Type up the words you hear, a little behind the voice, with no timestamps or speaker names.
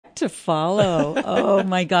to follow. Oh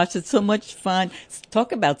my gosh, it's so much fun.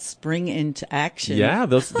 Talk about spring into action. Yeah,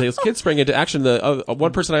 those kids spring into action. The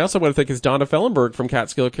one person I also want to thank is Donna Fellenberg from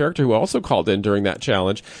Catskill Character, who also called in during that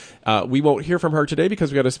challenge. We won't hear from her today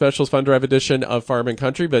because we got a special Fun Drive edition of Farm and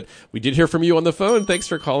Country, but we did hear from you on the phone. Thanks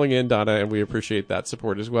for calling in, Donna, and we appreciate that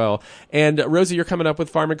support as well. And Rosie, you're coming up with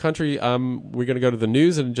Farm and Country. We're going to go to the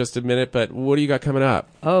news in just a minute, but what do you got coming up?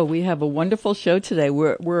 Oh, we have a wonderful show today.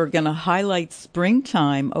 We're going to highlight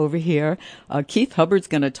springtime over here. Keith Hubbard's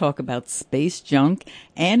going to talk about space junk.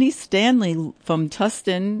 Annie Stanley from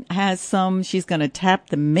Tustin she's going to tap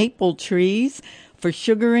the maple trees for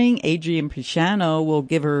sugaring. Adrian Pisciano will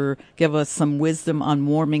give us some wisdom on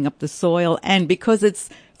warming up the soil. And because it's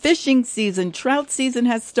fishing season, trout season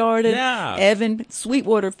has started. Yeah.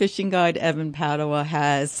 Sweetwater fishing guide Evan Padua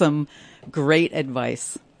has some great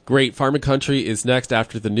advice. Great. Farm and Country is next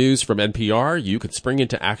after the news from NPR. You could spring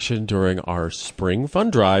into action during our Spring Fun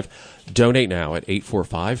Drive. Donate now at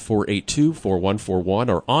 845-482-4141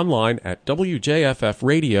 or online at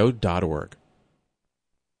wjffradio.org.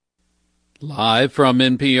 Live from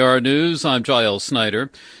NPR News, I'm Giles Snyder.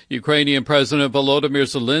 Ukrainian President Volodymyr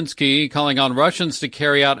Zelensky calling on Russians to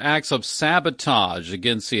carry out acts of sabotage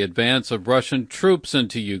against the advance of Russian troops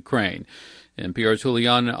into Ukraine. NPR's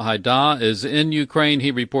Julian Haida is in Ukraine. He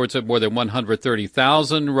reports that more than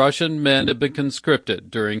 130,000 Russian men have been conscripted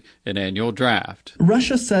during an annual draft.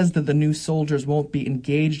 Russia says that the new soldiers won't be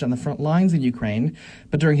engaged on the front lines in Ukraine,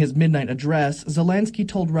 but during his midnight address, Zelensky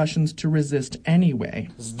told Russians to resist anyway.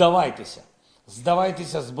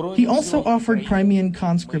 He also offered Crimean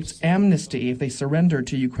conscripts amnesty if they surrender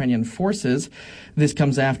to Ukrainian forces. This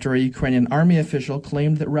comes after a Ukrainian army official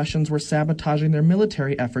claimed that Russians were sabotaging their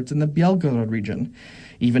military efforts in the Belgorod region,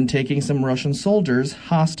 even taking some Russian soldiers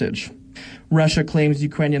hostage. Russia claims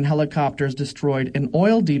Ukrainian helicopters destroyed an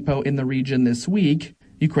oil depot in the region this week.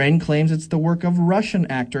 Ukraine claims it's the work of Russian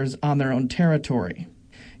actors on their own territory.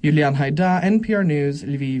 Julian Haida, NPR News,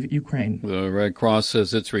 Lviv, Ukraine. The Red Cross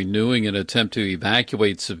says it's renewing an attempt to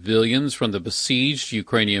evacuate civilians from the besieged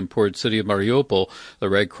Ukrainian port city of Mariupol. The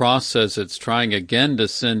Red Cross says it's trying again to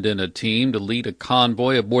send in a team to lead a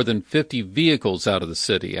convoy of more than 50 vehicles out of the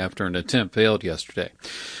city after an attempt failed yesterday.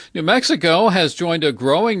 New Mexico has joined a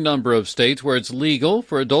growing number of states where it's legal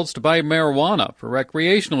for adults to buy marijuana for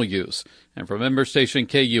recreational use. And from member station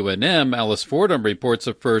KUNM, Alice Fordham reports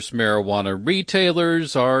the first marijuana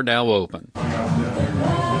retailers are now open.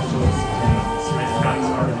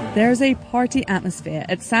 There's a party atmosphere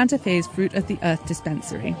at Santa Fe's Fruit of the Earth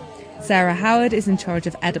dispensary. Sarah Howard is in charge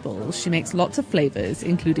of edibles. She makes lots of flavors,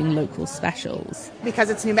 including local specials. Because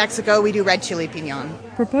it's New Mexico, we do red chili piñon.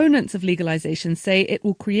 Proponents of legalization say it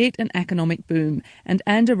will create an economic boom and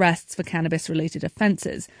end arrests for cannabis-related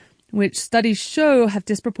offenses, which studies show have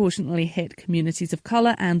disproportionately hit communities of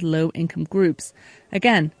color and low-income groups.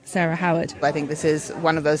 Again, Sarah Howard. I think this is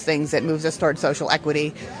one of those things that moves us towards social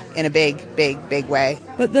equity in a big, big, big way.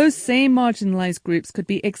 But those same marginalized groups could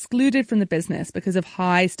be excluded from the business because of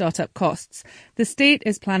high startup costs. The state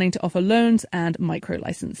is planning to offer loans and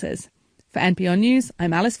micro-licenses. For NPR News,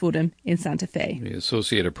 I'm Alice Fordham in Santa Fe. The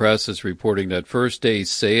Associated Press is reporting that first-day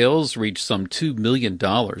sales reached some $2 million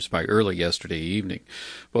by early yesterday evening.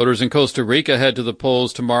 Voters in Costa Rica head to the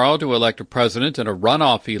polls tomorrow to elect a president in a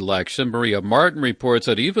runoff election. Maria Martin reports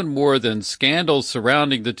that even more than scandals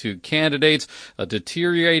surrounding the two candidates, a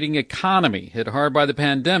deteriorating economy hit hard by the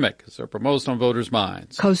pandemic is uppermost on voters'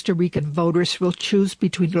 minds. Costa Rican voters will choose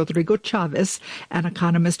between Rodrigo Chavez, an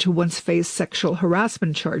economist who once faced sexual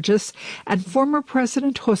harassment charges, and former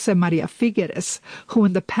President Jose Maria Figueres, who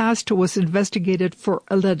in the past was investigated for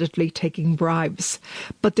allegedly taking bribes.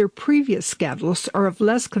 But their previous scandals are of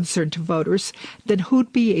less concern to voters than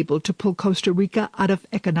who'd be able to pull Costa Rica out of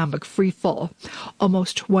economic freefall.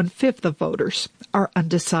 Almost one-fifth of voters are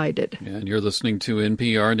undecided. And you're listening to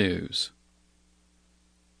NPR News.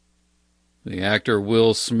 The actor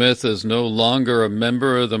Will Smith is no longer a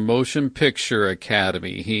member of the Motion Picture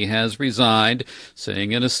Academy. He has resigned,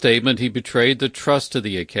 saying in a statement he betrayed the trust of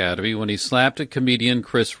the Academy when he slapped at comedian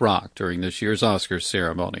Chris Rock during this year's Oscars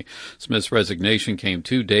ceremony. Smith's resignation came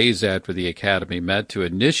 2 days after the Academy met to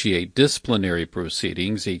initiate disciplinary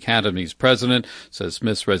proceedings. The Academy's president says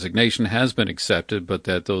Smith's resignation has been accepted, but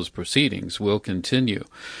that those proceedings will continue.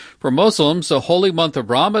 For Muslims, the holy month of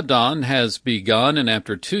Ramadan has begun, and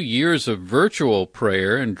after 2 years of virtual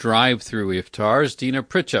prayer and drive-through iftars, Dina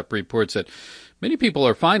Pritchett reports that many people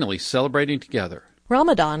are finally celebrating together.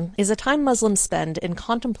 Ramadan is a time Muslims spend in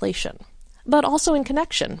contemplation, but also in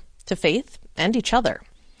connection to faith and each other.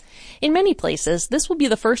 In many places, this will be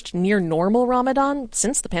the first near-normal Ramadan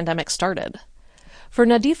since the pandemic started. For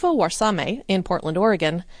Nadifo Warsame in Portland,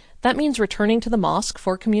 Oregon, that means returning to the mosque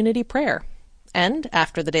for community prayer. And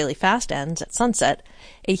after the daily fast ends at sunset,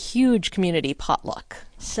 a huge community potluck.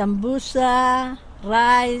 Sambusa,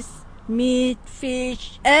 rice, meat,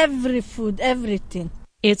 fish, every food, everything.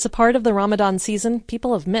 It's a part of the Ramadan season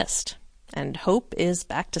people have missed, and hope is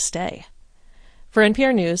back to stay. For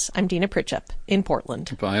NPR News, I'm Dina Pritchett in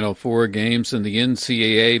Portland. Final four games in the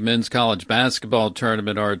NCAA men's college basketball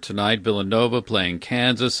tournament are tonight. Villanova playing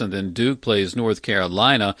Kansas, and then Duke plays North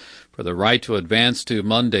Carolina for the right to advance to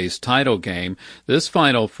Monday's title game. This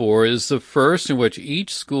Final Four is the first in which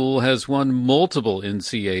each school has won multiple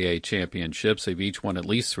NCAA championships. They've each won at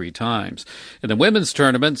least 3 times. In the women's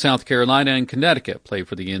tournament, South Carolina and Connecticut play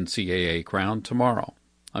for the NCAA crown tomorrow.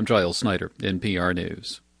 I'm Giles Snyder, NPR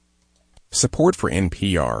News. Support for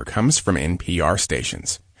NPR comes from NPR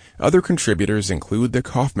stations. Other contributors include the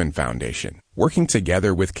Kauffman Foundation, working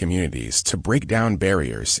together with communities to break down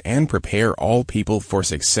barriers and prepare all people for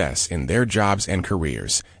success in their jobs and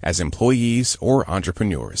careers as employees or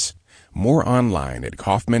entrepreneurs. More online at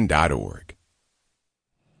Kauffman.org.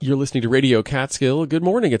 You're listening to Radio Catskill. Good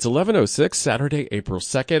morning. It's 11:06, Saturday, April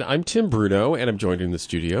 2nd. I'm Tim Bruno, and I'm joined in the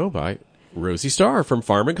studio by Rosie Starr from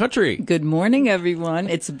Farm and Country. Good morning, everyone.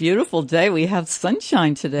 It's a beautiful day. We have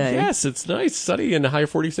sunshine today. Yes, it's nice, sunny, and high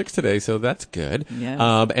 46 today, so that's good. Yes.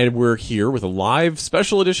 And we're here with a live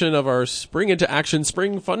special edition of our Spring into Action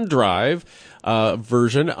Spring Fund Drive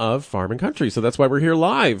version of Farm and Country. So that's why we're here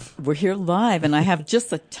live. We're here live, and I have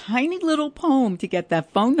just a tiny little poem to get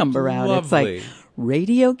that phone number out. Lovely. It's like,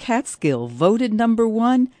 Radio Catskill, voted number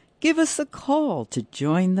 1. Give us a call to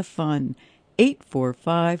join the fun.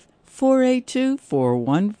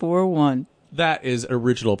 845-482-4141. That is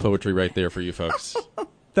original poetry right there for you folks.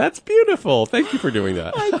 That's beautiful. Thank you for doing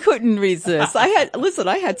that. I couldn't resist. I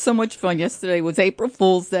had so much fun. Yesterday was April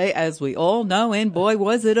Fool's Day, as we all know, and boy,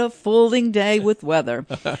 was it a fooling day with weather.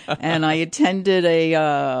 And I attended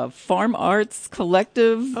a Farm Arts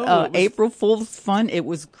Collective April Fool's Fun. It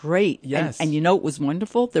was great. Yes. And you know it was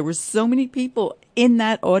wonderful? There were so many people in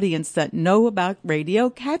that audience that know about Radio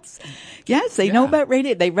Cats. Yes, they know about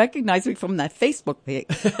radio. They recognize me from that Facebook page.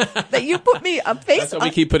 That you put me a face. That's why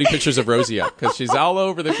we keep putting pictures of Rosie up, because she's all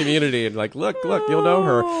over the community and like, look, you'll know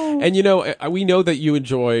her. And you know, we know that you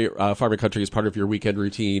enjoy Farm and Country as part of your weekend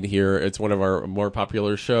routine here. It's one of our more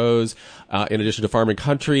popular shows. In addition to Farm and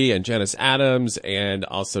Country and Janice Adams and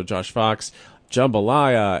also Josh Fox,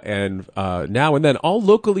 Jambalaya, and Now and Then, all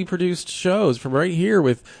locally produced shows from right here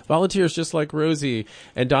with volunteers just like Rosie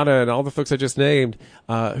and Donna and all the folks I just named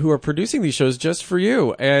who are producing these shows just for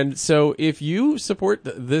you. And so if you support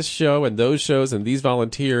this show and those shows and these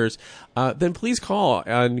volunteers, then please call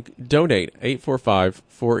and donate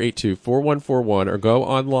 845-482-4141 or go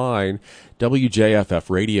online,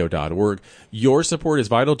 WJFFradio.org. Your support is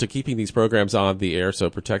vital to keeping these programs on the air, so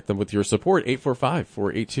protect them with your support.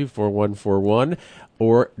 845-482-4141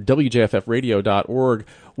 or WJFFradio.org.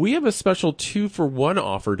 We have a special 2-for-1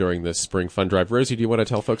 offer during this Spring Fund Drive. Rosie, do you want to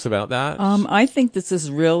tell folks about that? I think this is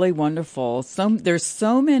really wonderful. There's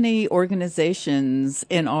so many organizations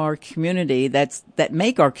in our community that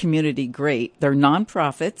make our community great. They're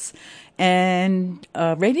nonprofits. And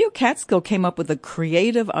Radio Catskill came up with a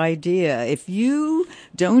creative idea. If you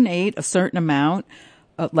donate a certain amount,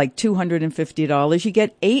 like $250, you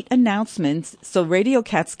get 8 announcements. So Radio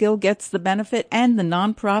Catskill gets the benefit and the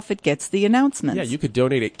nonprofit gets the announcements. Yeah, you could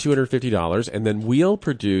donate $250 and then we'll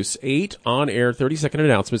produce 8 on-air 30-second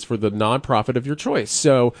announcements for the nonprofit of your choice.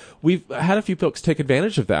 So we've had a few folks take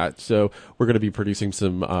advantage of that. So we're going to be producing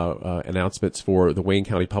some announcements for the Wayne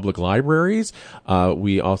County Public Libraries.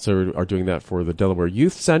 We also are doing that for the Delaware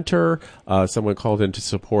Youth Center. Someone called in to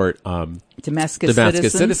support Damascus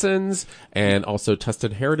Citizens, and also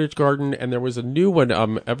Tustin Heritage Garden, and there was a new one,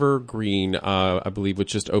 Evergreen, I believe,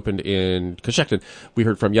 which just opened in Coshocton, we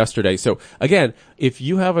heard from yesterday. So again, if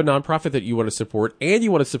you have a nonprofit that you want to support and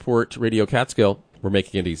you want to support Radio Catskill, we're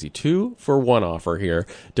making it easy. 2-for-1 offer here.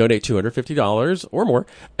 Donate $250 or more,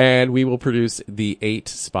 and we will produce the 8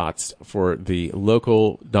 spots for the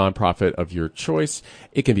local nonprofit of your choice.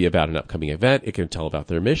 It can be about an upcoming event. It can tell about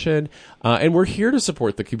their mission. And we're here to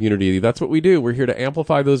support the community. That's what we do. We're here to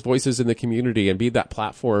amplify those voices in the community and be that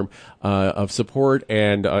platform of support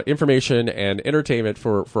and information and entertainment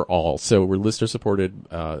for all. So we're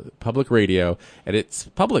listener-supported public radio, and it's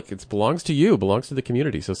public. It belongs to you, belongs to the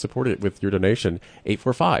community. So support it with your donation.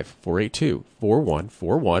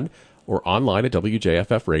 845-482-4141 or online at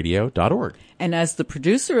wjffradio.org. And as the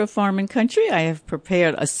producer of Farm and Country, I have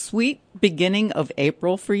prepared a sweet beginning of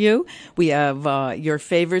April for you. We have your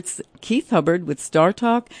favorites, Keith Hubbard with Star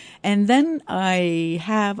Talk, and then I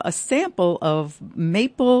have a sample of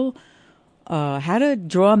maple, how to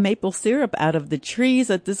draw maple syrup out of the trees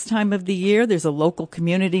at this time of the year. There's a local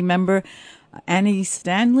community member, Annie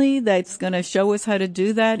Stanley, that's going to show us how to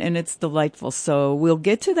do that, and it's delightful. So we'll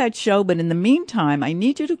get to that show, but in the meantime, I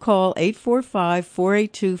need you to call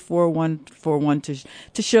 845-482-4141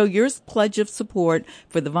 to show your pledge of support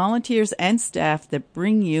for the volunteers and staff that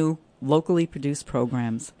bring you locally produced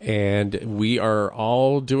programs. And we are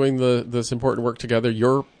all doing this important work together.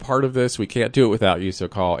 You're part of this. We can't do it without you, so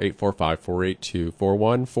call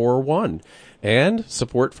 845-482-4141. And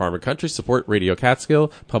support Farm and Country, support Radio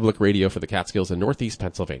Catskill, public radio for the Catskills in Northeast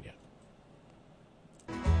Pennsylvania.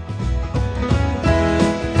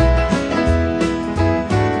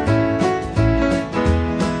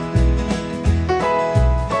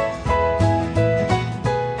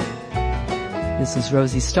 This is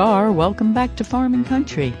Rosie Starr. Welcome back to Farm and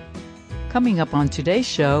Country. Coming up on today's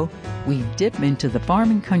show, we dip into the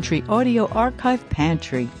Farm and Country Audio Archive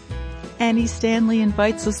Pantry. Annie Stanley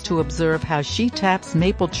invites us to observe how she taps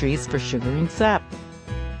maple trees for sugaring sap.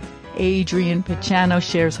 Adrienne Picciano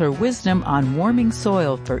shares her wisdom on warming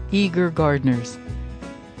soil for eager gardeners.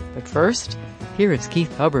 But first, here is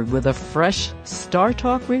Keith Hubbard with a fresh Star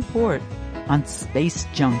Talk report on space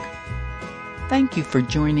junk. Thank you for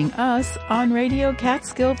joining us on Radio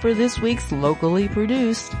Catskill for this week's locally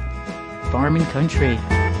produced Farm and Country.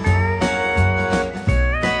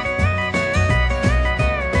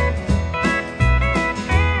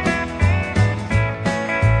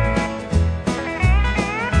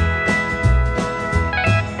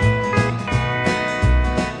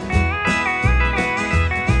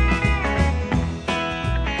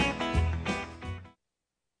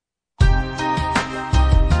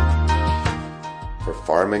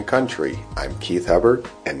 Farm and Country, I'm Keith Hubbard,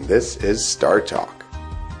 and this is Star Talk.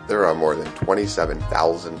 There are more than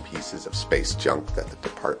 27,000 pieces of space junk that the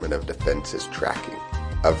Department of Defense is tracking.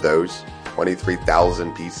 Of those,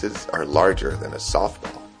 23,000 pieces are larger than a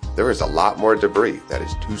softball. There is a lot more debris that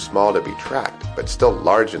is too small to be tracked, but still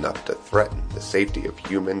large enough to threaten the safety of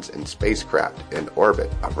humans and spacecraft in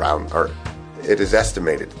orbit around Earth. It is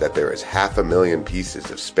estimated that there is 500,000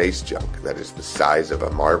 pieces of space junk that is the size of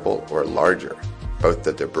a marble or larger. Both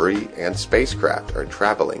the debris and spacecraft are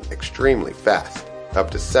traveling extremely fast,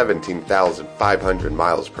 up to 17,500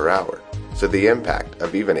 miles per hour, so the impact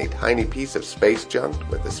of even a tiny piece of space junk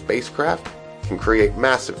with a spacecraft can create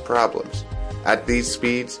massive problems. At these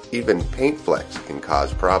speeds, even paint flecks can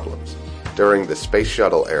cause problems. During the Space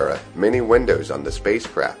Shuttle era, many windows on the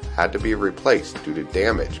spacecraft had to be replaced due to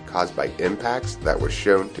damage caused by impacts that were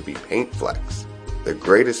shown to be paint flecks. The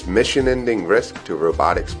greatest mission-ending risk to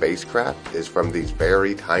robotic spacecraft is from these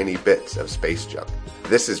very tiny bits of space junk.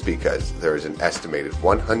 This is because there is an estimated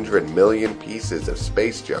 100 million pieces of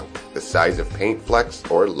space junk the size of paint flecks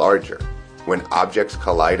or larger. When objects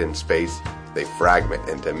collide in space, they fragment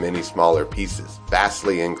into many smaller pieces,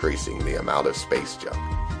 vastly increasing the amount of space junk.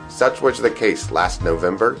 Such was the case last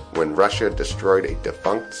November when Russia destroyed a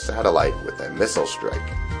defunct satellite with a missile strike.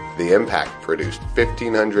 The impact produced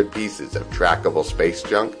 1,500 pieces of trackable space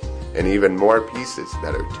junk and even more pieces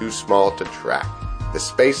that are too small to track. The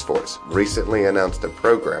Space Force recently announced a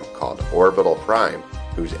program called Orbital Prime,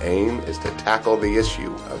 whose aim is to tackle the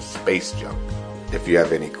issue of space junk. If you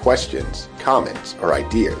have any questions, comments, or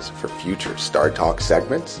ideas for future Star Talk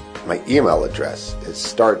segments, my email address is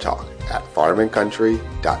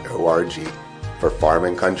startalk@farmandcountry.org. For Farm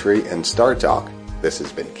and Country and Star Talk, this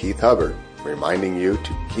has been Keith Hubbard, reminding you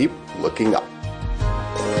to keep looking up.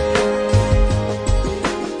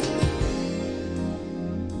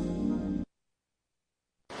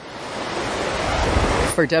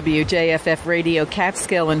 For WJFF Radio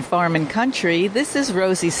Catskill and Farm and Country, this is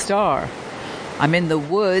Rosie Starr. I'm in the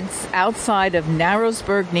woods outside of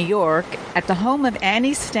Narrowsburg, New York, at the home of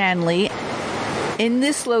Annie Stanley. In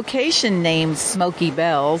this location named Smoky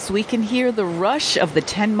Bells, we can hear the rush of the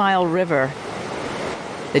 10-Mile River.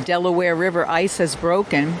 The Delaware River ice has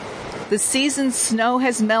broken, the season's snow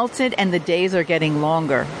has melted, and the days are getting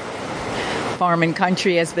longer. Farm and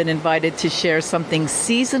Country has been invited to share something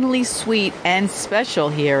seasonally sweet and special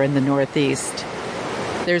here in the Northeast.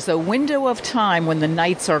 There's a window of time when the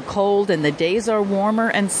nights are cold and the days are warmer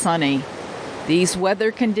and sunny. These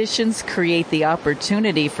weather conditions create the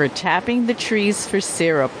opportunity for tapping the trees for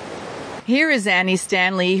syrup. Here is Annie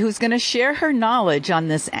Stanley, who's going to share her knowledge on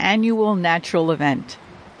this annual natural event.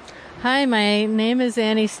 Hi, my name is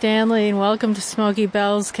Annie Stanley, and welcome to Smoky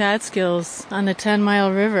Bells Catskills on the 10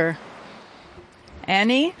 Mile River.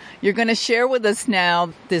 Annie, you're going to share with us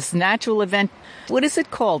now this natural event. What is it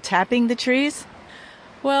called? Tapping the trees?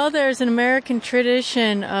 Well, there's an American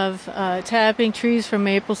tradition of tapping trees for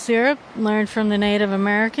maple syrup, learned from the Native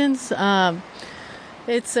Americans.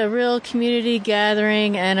 It's a real community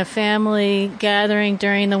gathering and a family gathering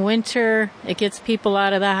during the winter. It gets people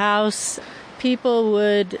out of the house. People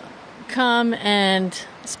would come and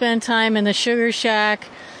spend time in the sugar shack,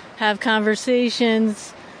 have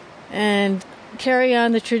conversations, and carry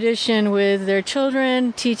on the tradition with their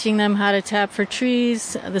children, teaching them how to tap for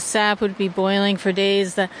trees. The sap would be boiling for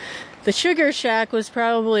days. The sugar shack was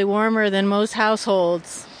probably warmer than most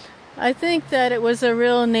households. I think that it was a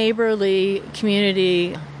real neighborly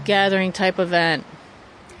community gathering type event.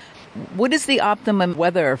 What is the optimum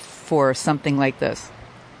weather for something like this?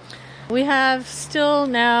 We have still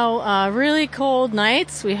now really cold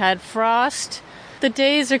nights. We had frost. The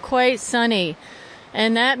days are quite sunny,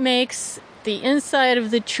 and that makes the inside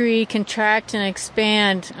of the tree contract and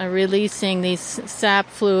expand, releasing these sap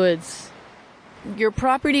fluids. Your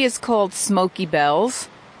property is called Smoky Bells,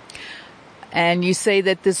 and you say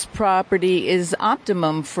that this property is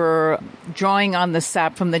optimum for drawing on the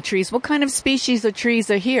sap from the trees. What kind of species of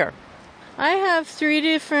trees are here? I have 3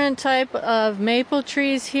 different type of maple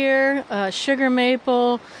trees here, sugar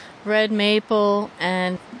maple, red maple,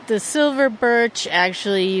 and the silver birch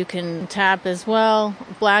actually you can tap as well.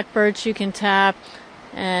 Black birch you can tap,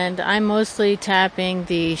 and I'm mostly tapping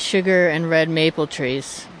the sugar and red maple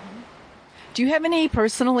trees. Do you have any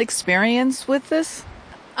personal experience with this?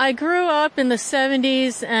 I grew up in the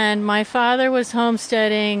 70s, and my father was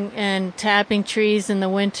homesteading and tapping trees in the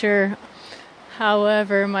winter.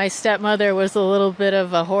 However, my stepmother was a little bit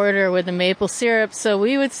of a hoarder with the maple syrup, so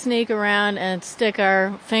we would sneak around and stick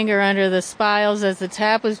our finger under the spiles as the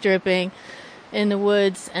tap was dripping in the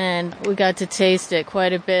woods, and we got to taste it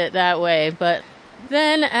quite a bit that way. But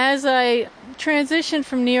then as I transitioned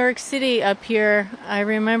from New York City up here, I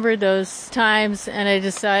remembered those times, and I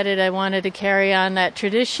decided I wanted to carry on that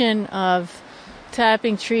tradition of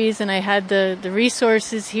tapping trees, and I had the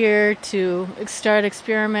resources here to start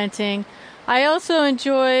experimenting. I also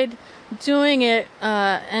enjoyed doing it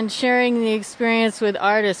and sharing the experience with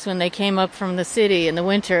artists when they came up from the city in the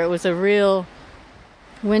winter. It was a real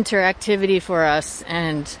winter activity for us.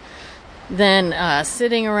 And then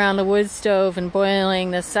sitting around the wood stove and boiling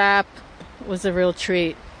the sap was a real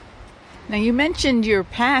treat. Now, you mentioned your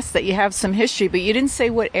past, that you have some history, but you didn't say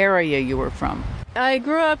what area you were from. I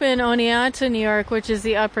grew up in Oneonta, New York, which is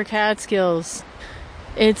the Upper Catskills.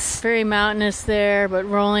 It's very mountainous there, but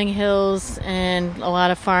rolling hills and a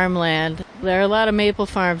lot of farmland. There are a lot of maple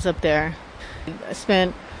farms up there. I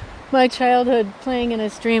spent my childhood playing in a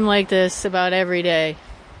stream like this about every day.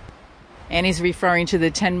 Annie's referring to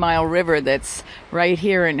the 10 Mile River that's right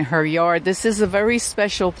here in her yard. This is a very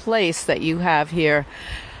special place that you have here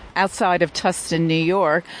outside of Tustin, New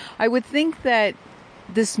York. I would think that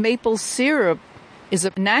this maple syrup is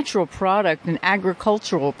a natural product, an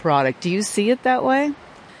agricultural product. Do you see it that way?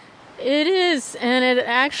 It is, and it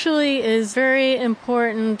actually is very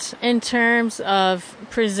important in terms of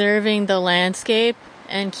preserving the landscape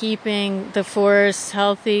and keeping the forests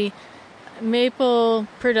healthy. Maple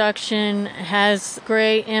production has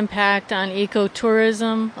great impact on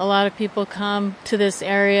ecotourism. A lot of people come to this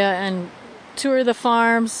area and tour the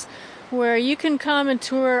farms, where you can come and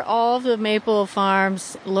tour all of the maple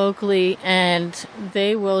farms locally, and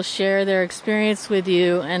they will share their experience with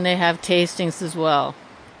you, and they have tastings as well.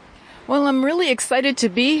 Well, I'm really excited to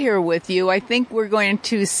be here with you. I think we're going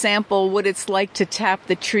to sample what it's like to tap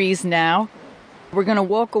the trees now. We're going to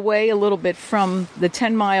walk away a little bit from the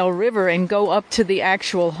 10 Mile River and go up to the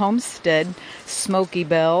actual homestead, Smoky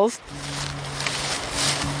Bells.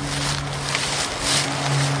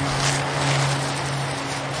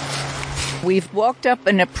 We've walked up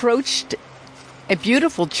and approached a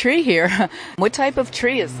beautiful tree here. What type of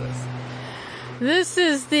tree is this? This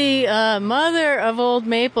is the mother of old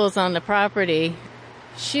maples on the property.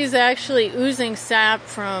 She's actually oozing sap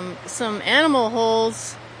from some animal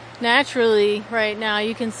holes naturally right now.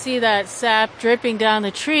 You can see that sap dripping down the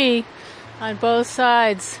tree on both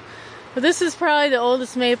sides. But this is probably the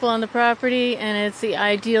oldest maple on the property, and it's the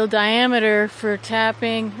ideal diameter for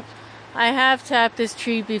tapping. I have tapped this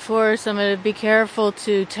tree before, so I'm going to be careful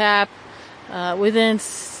to tap within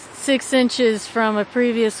 6 inches from a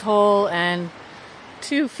previous hole and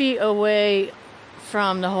 2 feet away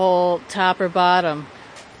from the hole, top or bottom.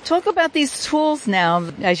 Talk about these tools now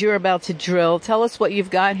as you're about to drill. Tell us what you've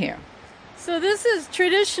got here. So this is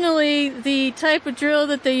traditionally the type of drill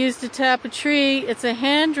that they use to tap a tree. It's a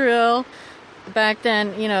hand drill. Back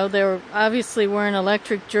then, there obviously weren't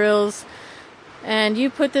electric drills. And you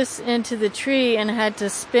put this into the tree and had to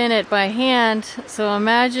spin it by hand. So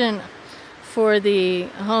imagine for the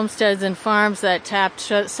homesteads and farms that tapped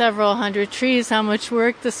several hundred trees how much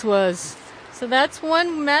work this was. So that's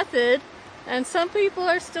one method. And some people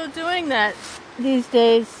are still doing that these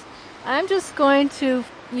days. I'm just going to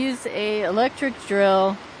use a electric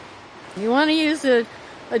drill. You want to use a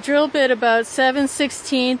drill bit about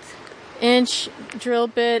 7/16 inch drill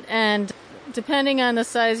bit, and depending on the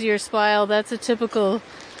size of your spile, that's a typical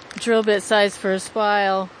drill bit size for a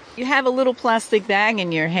spile. You have a little plastic bag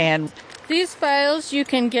in your hand. These spiles you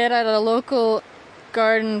can get at a local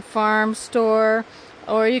garden farm store,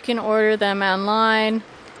 or you can order them online.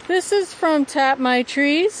 This is from Tap My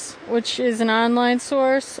Trees, which is an online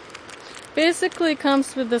source. Basically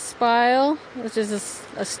comes with a spile, which is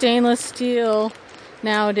a stainless steel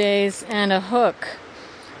nowadays, and a hook,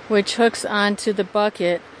 which hooks onto the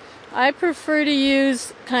bucket. I prefer to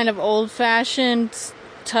use kind of old-fashioned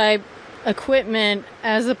type equipment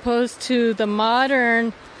as opposed to the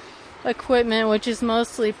modern equipment, which is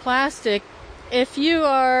mostly plastic. If you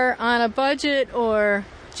are on a budget or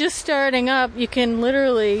just starting up, you can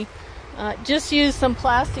literally just use some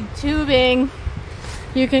plastic tubing.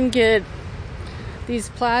 You can get these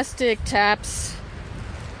plastic taps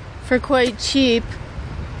for quite cheap,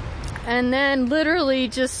 and then literally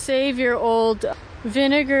just save your old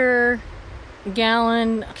vinegar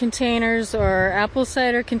gallon containers or apple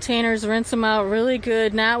cider containers, rinse them out really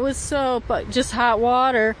good, not with soap, but just hot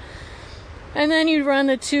water, and then you run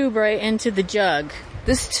the tube right into the jug.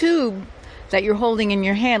 This tube that you're holding in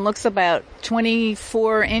your hand looks about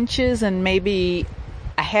 24 inches and maybe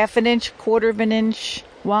a half an inch, quarter of an inch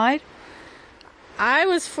wide. I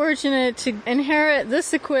was fortunate to inherit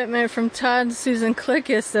this equipment from Todd and Susan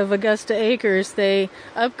Klickus of Augusta Acres. They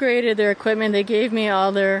upgraded their equipment. They gave me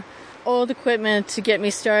all their old equipment to get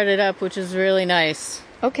me started up, which is really nice.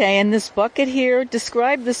 Okay, and this bucket here,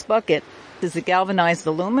 describe this bucket. Is it galvanized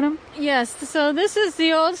aluminum? Yes, so this is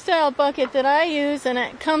the old style bucket that I use, and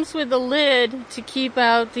it comes with a lid to keep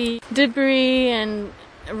out the debris and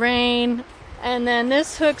rain. And then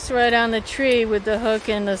this hooks right on the tree with the hook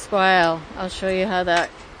and the spile. I'll show you how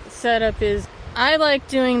that setup is. I like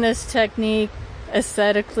doing this technique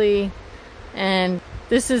aesthetically, and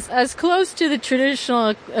this is as close to the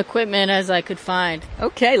traditional equipment as I could find.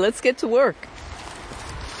 Okay, let's get to work.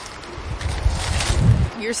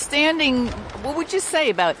 You're standing, what would you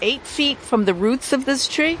say, about 8 feet from the roots of this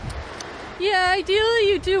tree? Yeah,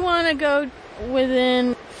 ideally you do want to go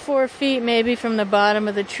within 4 feet maybe from the bottom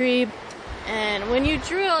of the tree. And when you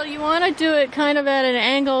drill, you want to do it kind of at an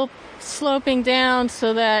angle sloping down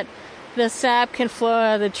so that the sap can flow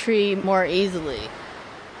out of the tree more easily.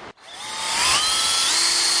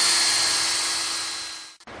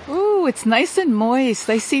 Ooh, it's nice and moist.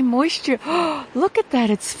 I see moisture. Oh, look at that.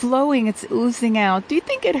 It's flowing. It's oozing out. Do you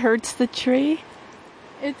think it hurts the tree?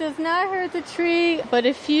 It does not hurt the tree, but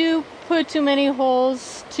if you put too many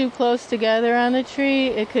holes too close together on the tree,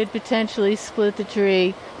 it could potentially split the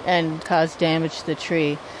tree and cause damage to the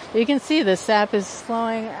tree. You can see the sap is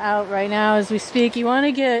flowing out right now as we speak. You want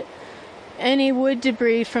to get any wood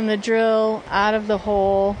debris from the drill out of the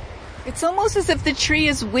hole. It's almost as if the tree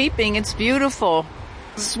is weeping. It's beautiful.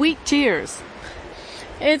 Sweet tears.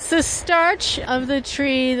 It's the starch of the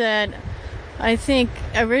tree that I think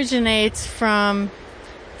originates from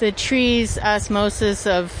the tree's osmosis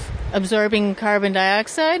of absorbing carbon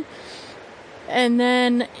dioxide. And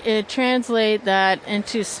then it translates that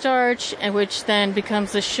into starch, which then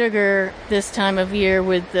becomes the sugar this time of year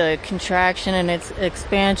with the contraction and its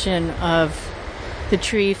expansion of the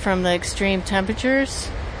tree from the extreme temperatures.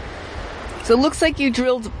 So it looks like you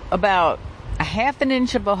drilled about a half an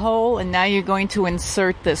inch of a hole, and now you're going to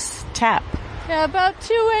insert this tap. Yeah, about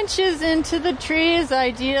 2 inches into the tree is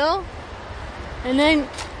ideal. And then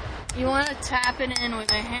you want to tap it in with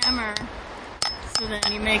a hammer so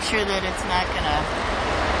that you make sure that it's not going to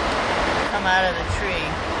come out of the tree.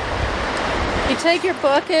 You take your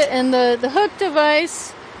bucket, and the hook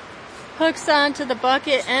device hooks onto the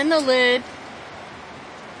bucket and the lid.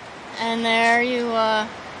 And there you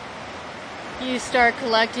start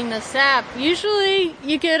collecting the sap. Usually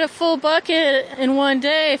you get a full bucket in one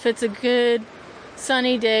day if it's a good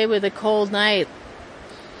sunny day with a cold night.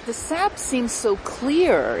 The sap seems so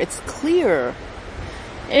clear. It's clear.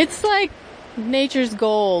 It's like nature's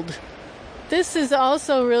gold. This is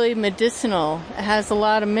also really medicinal. It has a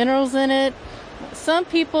lot of minerals in it. Some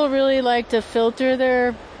people really like to filter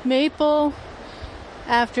their maple,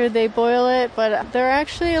 after they boil it, but there are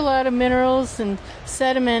actually a lot of minerals and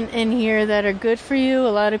sediment in here that are good for you.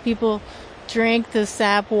 A lot of people drink the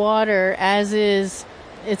sap water as is.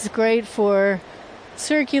 It's great for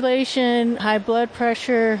circulation, high blood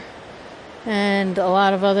pressure, and a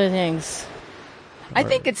lot of other things. I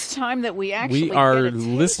think it's time that we actually We are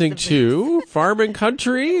listening to Farm and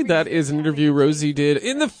Country. That is an interview Rosie did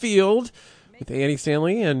in the field with Annie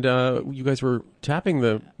Stanley, and you guys were tapping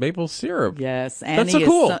the maple syrup. Yes, That's so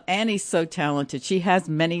cool. Annie's so talented. She has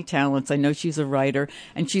many talents. I know she's a writer,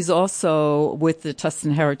 and she's also with the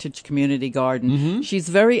Tustin Heritage Community Garden. Mm-hmm. She's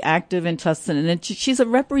very active in Tustin, and she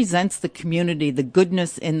represents the community, the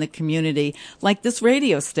goodness in the community, like this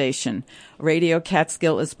radio station. Radio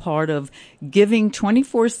Catskill is part of giving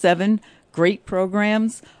 24/7. Great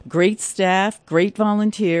programs, great staff, great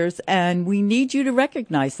volunteers, and we need you to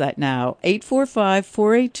recognize that now.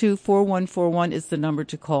 845-482-4141 is the number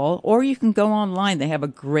to call, or you can go online. They have a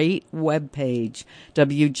great web page.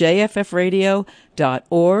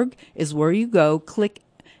 WJFFradio.org is where you go. Click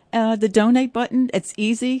the donate button. It's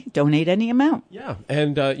easy. Donate any amount. Yeah.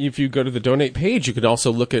 And if you go to the donate page, you can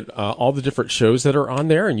also look at all the different shows that are on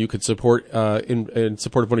there, and you could support in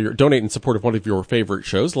support of donate in support of one of your favorite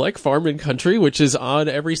shows, like Farm and Country, which is on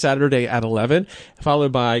every Saturday at 11,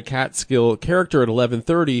 followed by Catskill Character at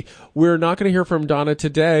 11:30. We're not going to hear from Donna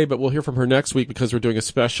today, but we'll hear from her next week because we're doing a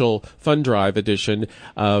special fund drive edition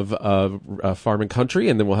of Farm and Country,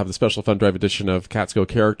 and then we'll have the special fund drive edition of Catskill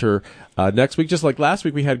Character next week. Just like last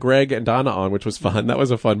week, we had Greg and Donna on, which was fun. That was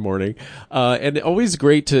a fun morning. And always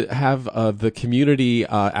great to have the community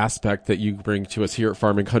aspect that you bring to us here at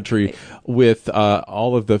Farm and Country with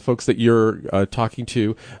all of the folks that you're talking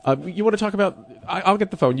to. You want to talk about, I'll get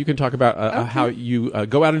the phone. You can talk about how you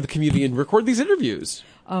go out into the community and record these interviews.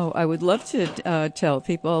 Oh, I would love to tell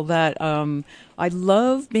people that I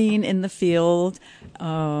love being in the field,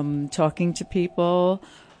 talking to people,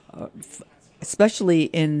 especially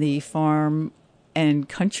in the farm and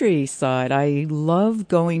countryside. I love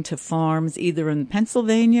going to farms either in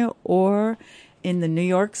Pennsylvania or in the New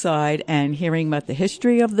York side and hearing about the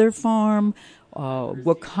history of their farm,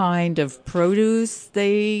 what kind of produce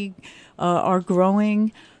they are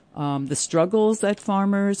growing, the struggles that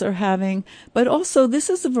farmers are having. But also, this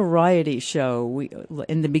is a variety show.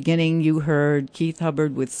 In the beginning, you heard Keith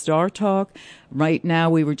Hubbard with Star Talk. Right now,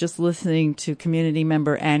 we were just listening to community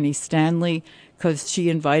member Annie Stanley, because she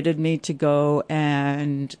invited me to go,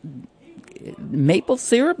 and maple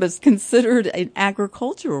syrup is considered an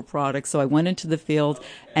agricultural product. So I went into the field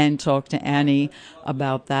and talked to Annie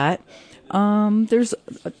about that. There's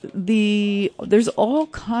all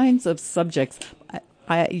kinds of subjects.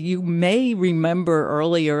 You may remember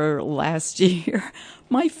earlier last year,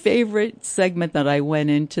 my favorite segment that I went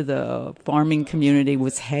into the farming community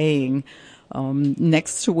was haying.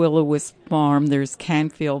 Next to Willow-Wisp Farm, there's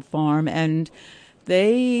Canfield Farm, and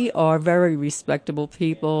they are very respectable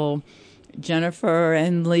people. Jennifer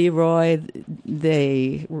and Leroy,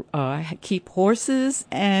 they keep horses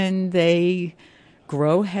and they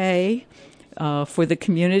grow hay for the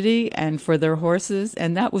community and for their horses,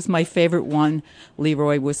 and that was my favorite one.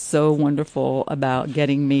 Leroy was so wonderful about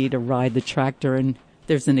getting me to ride the tractor, and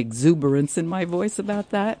there's an exuberance in my voice about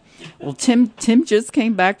that. Well, Tim just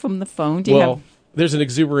came back from the phone. There's an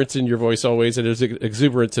exuberance in your voice always, and there's an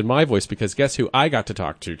exuberance in my voice, because guess who I got to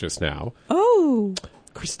talk to just now? Oh,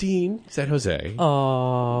 Christine San Jose,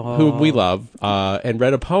 oh, whom we love, and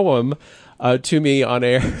read a poem to me on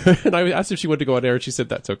air. And I asked if she wanted to go on air, and she said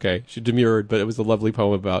that's okay. She demurred, but it was a lovely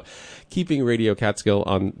poem about keeping Radio Catskill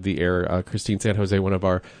on the air. Christine San Jose, one of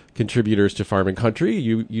our contributors to Farm and Country.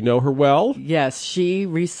 You know her well. Yes, she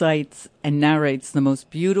recites and narrates the most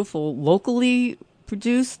beautiful locally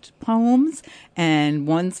produced poems and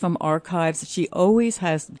ones from archives. She always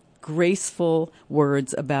has graceful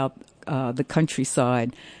words about the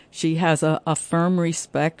countryside. She has a firm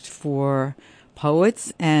respect for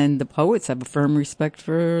poets, and the poets have a firm respect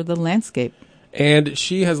for the landscape. And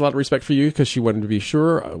she has a lot of respect for you because she wanted to be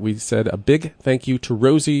sure. We said a big thank you to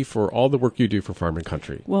Rosie for all the work you do for Farm and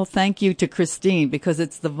Country. Well, thank you to Christine, because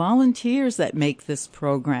it's the volunteers that make this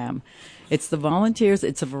program. It's the volunteers.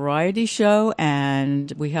 It's a variety show,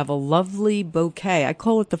 and we have a lovely bouquet. I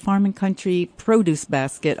call it the Farm and Country produce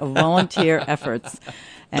basket of volunteer efforts.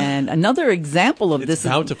 And another example of this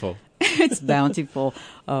bountiful. It's bountiful.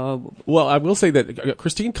 Well, I will say that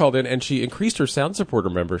Christine called in and she increased her Sound Supporter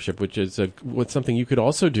membership, which is something you could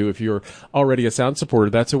also do if you're already a Sound Supporter.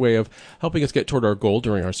 That's a way of helping us get toward our goal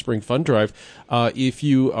during our spring fund drive. If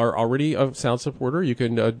you are already a Sound Supporter, you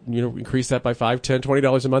can increase that by $5, $10,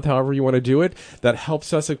 $20 a month, however you want to do it. That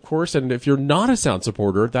helps us, of course. And if you're not a Sound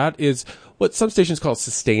Supporter, that is what some stations call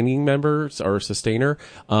sustaining members or sustainer.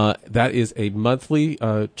 That is a monthly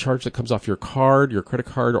charge that comes off your card, your credit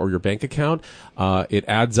card, or your bank account. It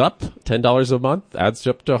adds up. $10 a month adds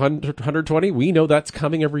up to $120. We know that's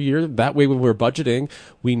coming every year. That way, when we're budgeting,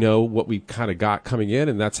 we know what we kind of got coming in,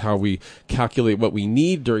 and that's how we calculate what we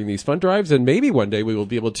need during these fund drives. And maybe one day we will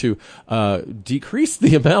be able to decrease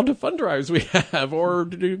the amount of fund drives we have, or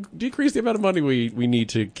decrease the amount of money we need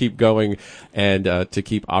to keep going and to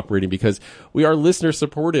keep operating, because we are listener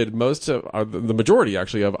supported. The majority,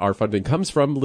 actually, of our funding comes from